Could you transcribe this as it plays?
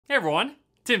Hey everyone,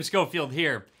 Tim Schofield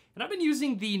here, and I've been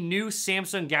using the new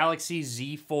Samsung Galaxy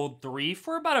Z Fold3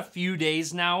 for about a few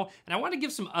days now, and I want to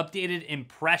give some updated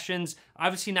impressions.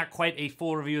 Obviously not quite a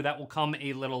full review, that will come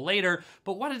a little later,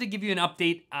 but wanted to give you an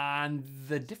update on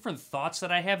the different thoughts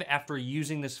that I have after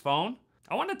using this phone.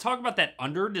 I want to talk about that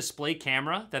under-display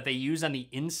camera that they use on the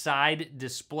inside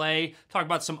display, talk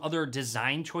about some other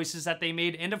design choices that they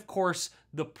made, and of course,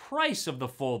 the price of the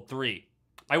Fold 3.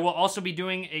 I will also be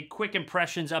doing a quick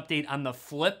impressions update on the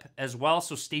Flip as well,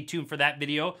 so stay tuned for that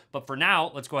video. But for now,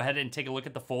 let's go ahead and take a look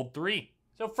at the Fold 3.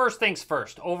 So first things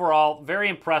first, overall, very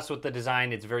impressed with the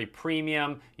design. It's very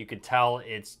premium. You could tell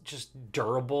it's just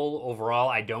durable overall.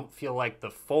 I don't feel like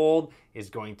the Fold is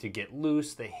going to get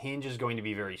loose. The hinge is going to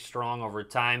be very strong over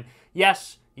time.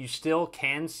 Yes, you still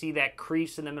can see that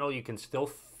crease in the middle. You can still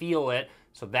feel it.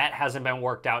 So that hasn't been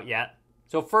worked out yet.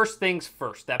 So first things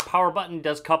first, that power button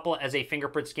does couple as a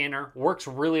fingerprint scanner. Works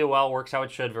really well, works how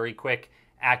it should, very quick,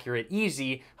 accurate,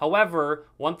 easy. However,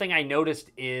 one thing I noticed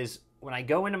is when I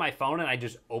go into my phone and I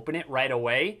just open it right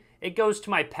away, it goes to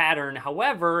my pattern.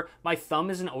 However, my thumb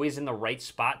isn't always in the right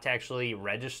spot to actually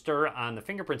register on the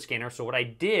fingerprint scanner. So what I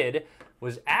did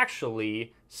was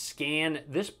actually scan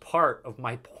this part of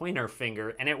my pointer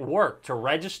finger, and it worked to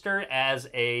register as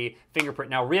a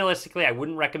fingerprint. Now, realistically, I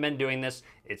wouldn't recommend doing this.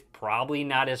 It's probably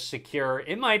not as secure.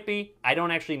 It might be. I don't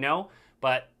actually know,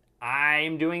 but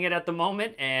I'm doing it at the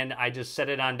moment, and I just set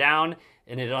it on down,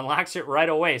 and it unlocks it right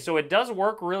away. So it does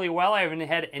work really well. I haven't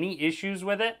had any issues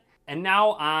with it. And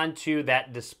now on to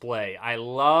that display. I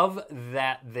love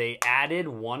that they added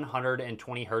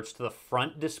 120 hertz to the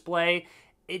front display.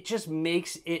 It just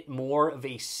makes it more of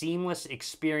a seamless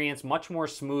experience, much more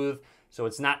smooth. So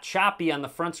it's not choppy on the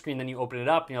front screen, then you open it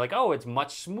up and you're like, oh, it's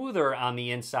much smoother on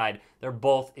the inside. They're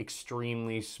both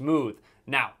extremely smooth.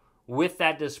 Now, with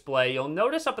that display, you'll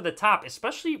notice up at the top,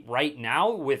 especially right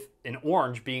now with an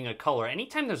orange being a color,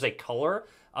 anytime there's a color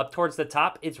up towards the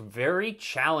top, it's very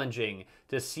challenging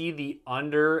to see the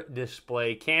under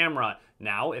display camera.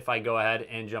 Now, if I go ahead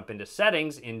and jump into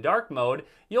settings in dark mode,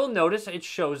 you'll notice it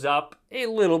shows up a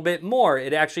little bit more.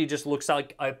 It actually just looks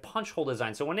like a punch hole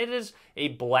design. So when it is a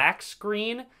black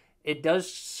screen, it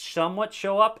does somewhat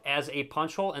show up as a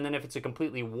punch hole. And then if it's a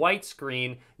completely white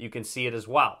screen, you can see it as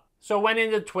well. So went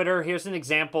into Twitter, here's an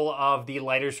example of the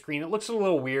lighter screen. It looks a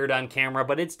little weird on camera,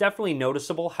 but it's definitely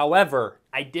noticeable. However,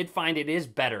 I did find it is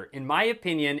better. In my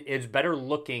opinion, it's better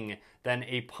looking than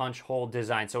a punch hole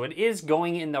design. So it is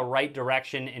going in the right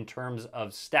direction in terms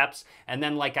of steps. And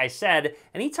then like I said,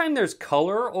 anytime there's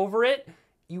color over it,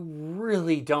 you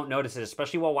really don't notice it,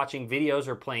 especially while watching videos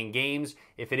or playing games.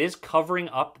 If it is covering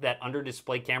up that under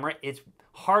display camera, it's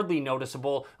hardly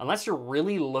noticeable. Unless you're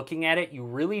really looking at it, you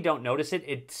really don't notice it.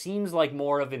 It seems like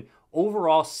more of an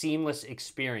overall seamless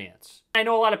experience. I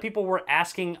know a lot of people were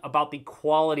asking about the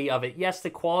quality of it. Yes, the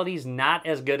quality is not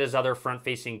as good as other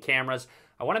front-facing cameras.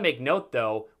 I want to make note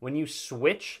though, when you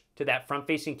switch to that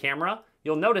front-facing camera,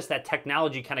 you'll notice that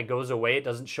technology kind of goes away. It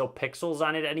doesn't show pixels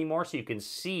on it anymore, so you can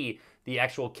see the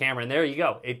actual camera. And there you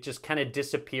go. It just kind of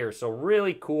disappears. So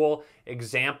really cool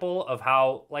example of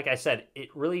how, like I said, it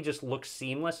really just looks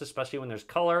seamless, especially when there's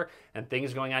color and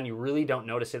things going on. You really don't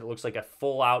notice it. It looks like a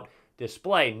full out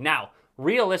display. Now,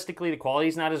 realistically, the quality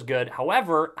is not as good.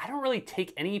 However, I don't really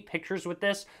take any pictures with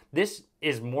this. This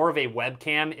is more of a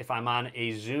webcam if I'm on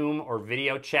a Zoom or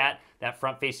video chat, that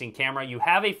front-facing camera. You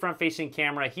have a front-facing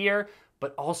camera here,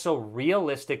 but also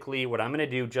realistically, what I'm gonna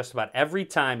do just about every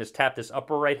time is tap this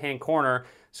upper right-hand corner,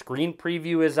 screen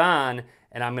preview is on,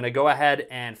 and I'm gonna go ahead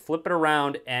and flip it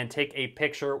around and take a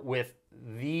picture with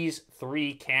these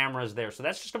three cameras there. So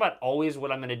that's just about always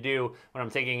what I'm gonna do when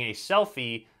I'm taking a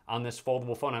selfie on this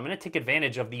foldable phone. I'm gonna take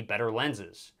advantage of the better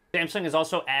lenses. Samsung is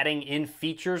also adding in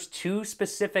features to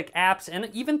specific apps, and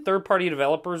even third-party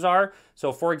developers are.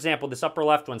 So for example, this upper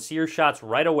left one, see your shots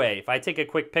right away. If I take a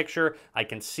quick picture, I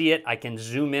can see it, I can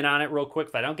zoom in on it real quick.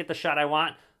 If I don't get the shot I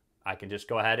want, I can just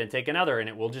go ahead and take another, and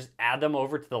it will just add them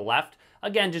over to the left.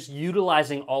 Again, just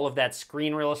utilizing all of that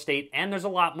screen real estate, and there's a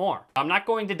lot more. I'm not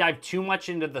going to dive too much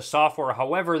into the software.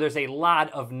 However, there's a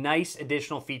lot of nice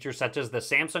additional features such as the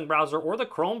Samsung browser or the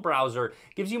Chrome browser.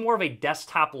 Gives you more of a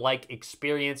desktop-like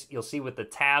experience. You'll see with the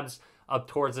tabs up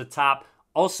towards the top.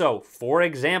 Also, for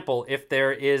example, if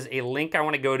there is a link I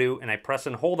want to go to and I press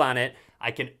and hold on it, I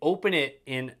can open it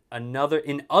in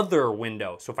other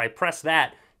window. So if I press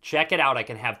that, check it out. I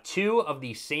can have two of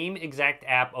the same exact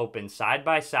app open side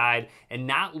by side and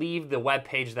not leave the web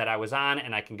page that I was on,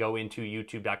 and I can go into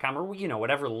youtube.com or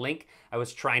whatever link I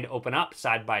was trying to open up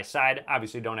side by side.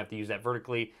 Obviously don't have to use that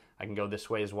vertically. I can go this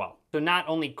way as well. So not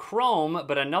only Chrome,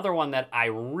 but another one that I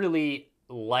really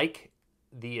like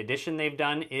the addition they've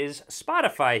done is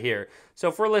Spotify here. So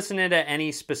if we're listening to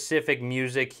any specific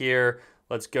music here,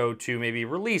 let's go to maybe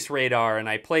Release Radar and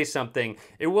I play something.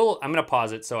 It will, I'm gonna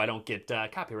pause it so I don't get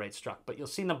copyright struck, but you'll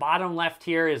see in the bottom left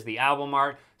here is the album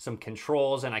art, some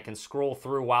controls, and I can scroll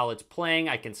through while it's playing.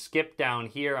 I can skip down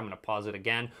here, I'm gonna pause it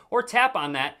again, or tap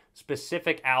on that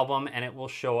specific album and it will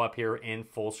show up here in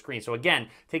full screen. So again,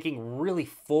 taking really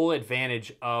full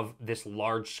advantage of this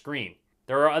large screen.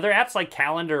 There are other apps like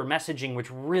calendar, messaging,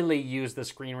 which really use the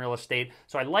screen real estate.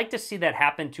 So I'd like to see that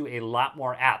happen to a lot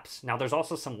more apps. Now there's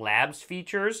also some labs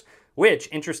features, which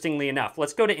interestingly enough,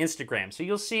 let's go to Instagram. So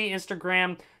you'll see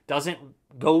Instagram doesn't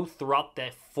go throughout the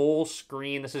full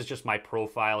screen. This is just my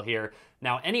profile here.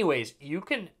 Now anyways, you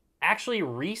can actually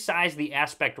resize the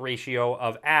aspect ratio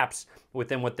of apps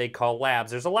within what they call labs.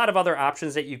 There's a lot of other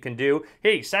options that you can do.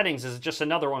 Hey, settings is just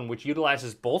another one which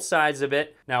utilizes both sides of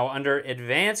it. Now under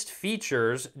advanced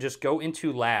features, just go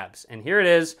into labs. And here it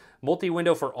is,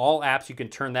 multi-window for all apps. You can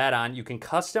turn that on. You can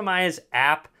customize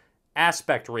app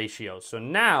aspect ratios. So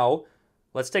now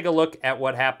let's take a look at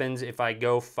what happens if I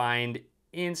go find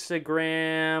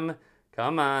Instagram.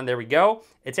 Come on, there we go.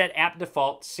 It's at app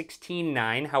default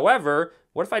 16:9. However,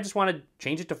 what if I just want to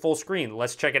change it to full screen?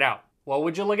 Let's check it out. Well,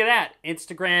 would you look at that?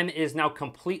 Instagram is now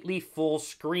completely full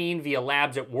screen via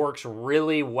labs. It works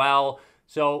really well.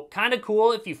 So kind of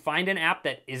cool if you find an app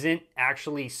that isn't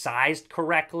actually sized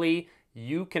correctly,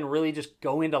 you can really just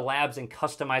go into labs and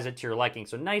customize it to your liking.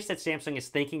 So nice that Samsung is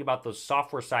thinking about those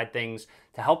software side things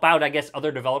to help out, I guess,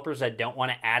 other developers that don't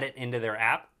want to add it into their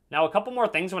app. Now, a couple more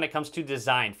things when it comes to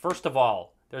design. First of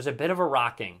all, there's a bit of a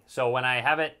rocking. So when I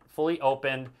have it fully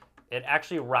opened, it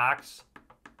actually rocks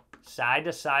side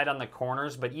to side on the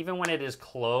corners, but even when it is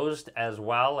closed as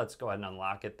well, let's go ahead and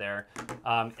unlock it there,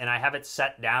 and I have it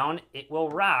set down, it will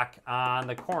rock on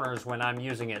the corners when I'm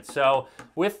using it. So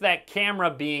with that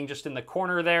camera being just in the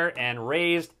corner there and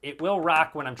raised, it will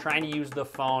rock when I'm trying to use the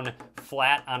phone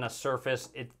flat on a surface.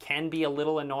 It can be a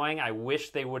little annoying. I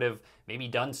wish they would have maybe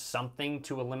done something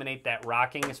to eliminate that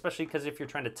rocking, especially because if you're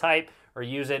trying to type or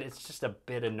use it, it's just a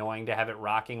bit annoying to have it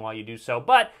rocking while you do so,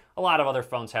 but a lot of other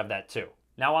phones have that too.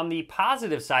 Now on the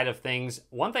positive side of things,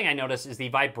 one thing I noticed is the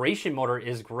vibration motor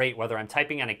is great, whether I'm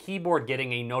typing on a keyboard,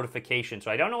 getting a notification. So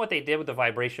I don't know what they did with the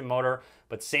vibration motor,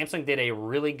 but Samsung did a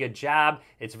really good job.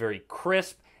 It's very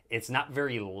crisp. It's not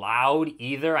very loud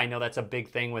either. I know that's a big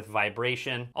thing with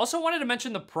vibration. Also wanted to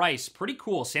mention the price, pretty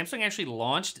cool. Samsung actually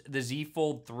launched the Z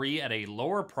Fold 3 at a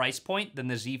lower price point than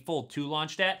the Z Fold 2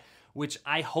 launched at, which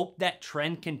I hope that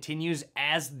trend continues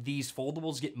as these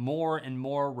foldables get more and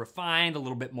more refined, a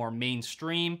little bit more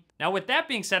mainstream. Now with that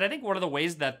being said, I think one of the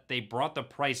ways that they brought the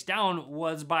price down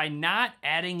was by not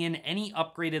adding in any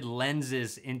upgraded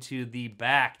lenses into the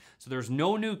back. So there's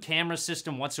no new camera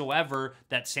system whatsoever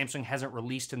that Samsung hasn't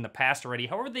released in the past already.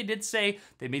 However, they did say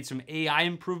they made some AI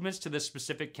improvements to this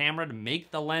specific camera to make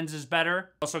the lenses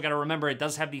better. Also got to remember it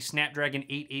does have the Snapdragon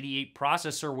 888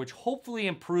 processor, which hopefully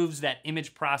improves that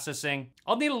image processing.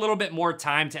 I'll need a little bit more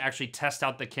time to actually test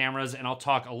out the cameras, and I'll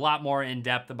talk a lot more in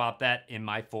depth about that in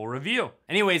my full review.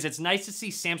 Anyways, it's nice to see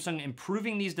Samsung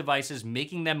improving these devices,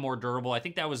 making them more durable. I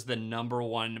think that was the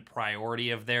 #1 priority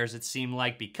of theirs, it seemed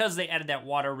like, because they added that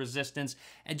water resistance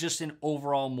and just an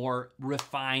overall more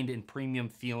refined and premium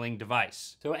feeling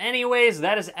device. So anyways,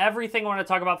 that is everything I want to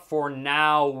talk about for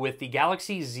now with the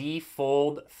Galaxy Z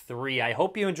Fold 3. I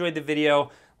hope you enjoyed the video.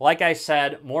 Like I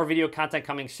said, more video content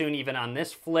coming soon, even on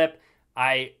this flip.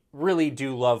 I really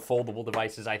do love foldable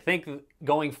devices. I think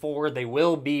going forward, they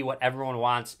will be what everyone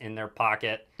wants in their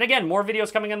pocket. And again, more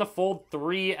videos coming on the Fold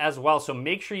 3 as well. So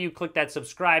make sure you click that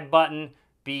subscribe button.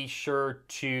 Be sure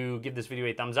to give this video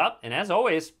a thumbs up. And as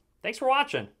always, thanks for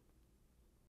watching.